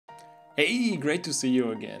Hey, great to see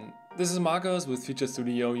you again. This is Marcos with Feature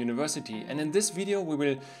Studio University, and in this video we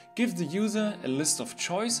will give the user a list of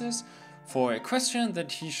choices for a question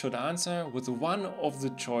that he should answer with one of the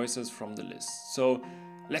choices from the list. So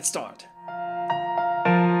let's start.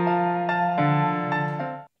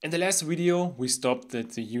 In the last video we stopped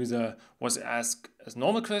that the user was asked a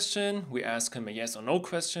normal question, we asked him a yes or no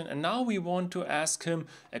question, and now we want to ask him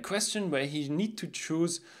a question where he needs to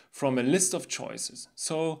choose from a list of choices.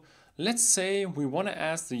 So let's say we want to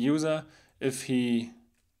ask the user if he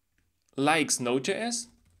likes Node.js.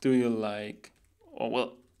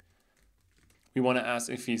 We want to ask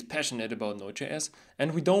if he's passionate about Node.js,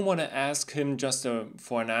 and we don't want to ask him just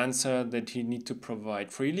for an answer that he needs to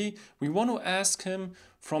provide freely. We want to ask him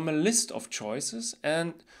from a list of choices,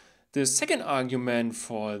 and the second argument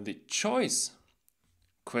for the choice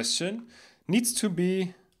question needs to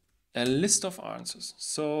be a list of answers.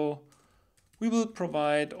 So we will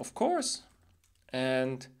provide, of course,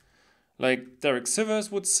 and like Derek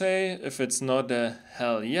Sivers would say, if it's not a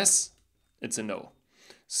hell yes, it's a no.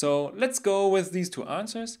 So let's go with these two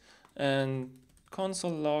answers and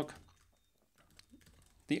console log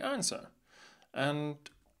the answer and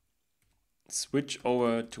switch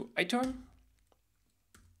over to iterm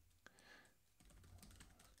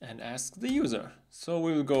and ask the user. So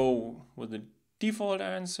we'll go with the default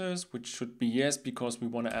answers, which should be yes, because we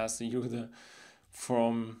want to ask the user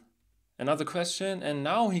from another question. And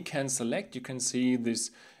now he can select, you can see this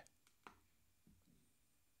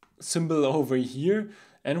symbol over here.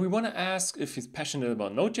 And we want to ask if he's passionate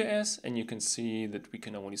about Node.js, and you can see that we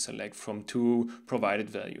can only select from two provided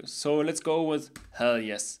values. So let's go with hell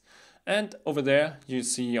yes. And over there you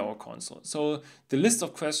see our console. So the list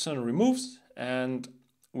of questions removes and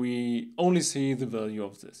we only see the value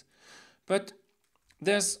of this. But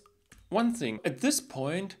there's one thing. At this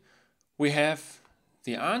point we have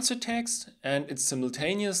the answer text and it's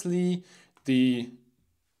simultaneously the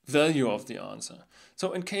value of the answer.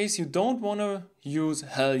 So in case you don't want to use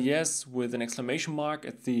hell yes with an exclamation mark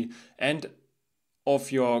at the end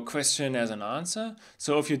of your question as an answer,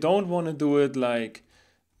 so if you don't want to do it like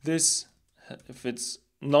this, if it's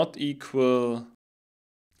not equal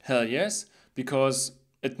hell yes, because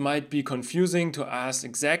it might be confusing to ask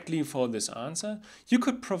exactly for this answer, you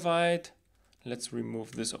could provide, let's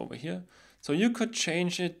remove this over here, so you could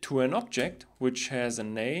change it to an object which has a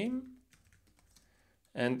name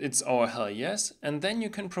and it's our hell yes, and then you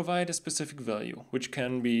can provide a specific value, which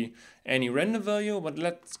can be any random value, but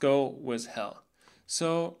let's go with hell.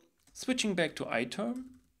 So switching back to iterm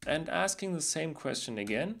and asking the same question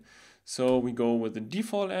again. So we go with the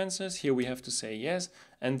default answers. Here we have to say yes,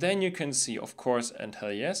 and then you can see of course and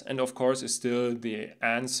hell yes, and of course is still the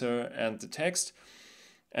answer and the text.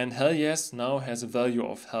 And hell yes now has a value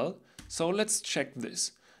of hell. So let's check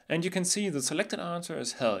this. And you can see the selected answer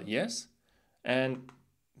is hell yes, and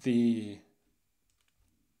the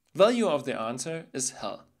value of the answer is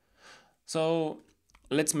hell. So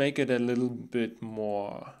let's make it a little bit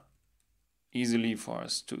more easily for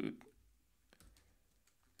us to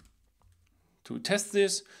test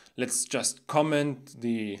this. Let's just comment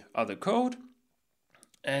the other code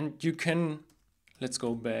and you can, let's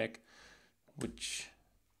go back,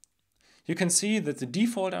 you can see that the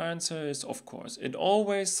default answer is of course. It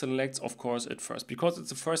always selects of course at first because it's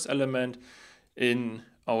the first element in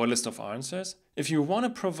our list of answers. If you want to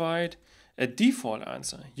provide a default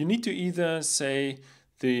answer, you need to either say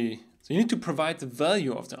you need to provide the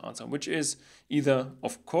value of the answer, which is either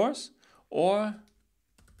of course or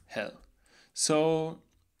hell. So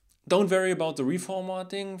don't worry about the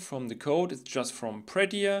reformatting from the code. It's just from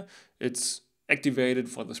Prettier. It's activated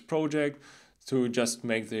for this project to just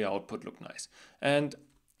make the output look nice. And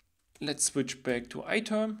let's switch back to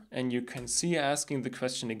iterm and you can see asking the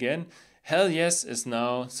question again. Hell yes is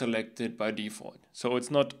now selected by default. So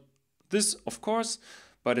it's not this, of course,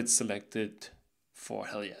 but it's selected for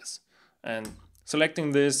hell yes. And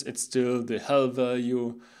selecting this, it's still the hell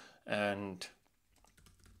value. And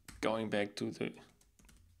going back to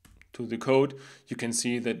the code, you can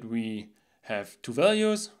see that we have two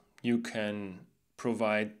values. You can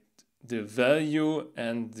provide the value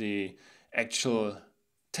and the actual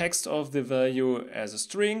text of the value as a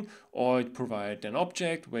string, or provide an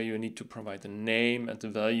object where you need to provide the name and the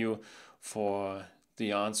value for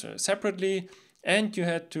the answer separately. And you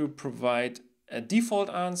had to provide a default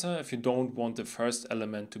answer if you don't want the first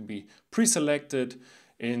element to be pre-selected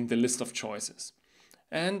in the list of choices.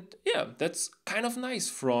 And yeah, that's kind of nice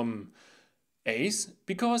from ACE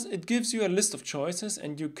because it gives you a list of choices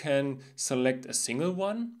and you can select a single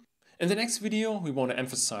one. In the next video, we want to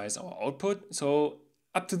emphasize our output. So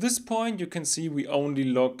up to this point, you can see we only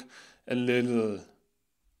log a little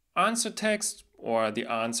answer text or the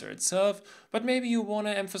answer itself, but maybe you want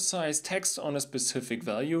to emphasize text on a specific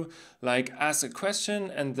value, like ask a question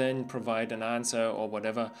and then provide an answer or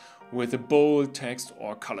whatever with a bold text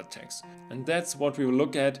or colored text. And that's what we will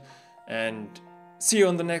look at, and see you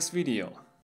on the next video.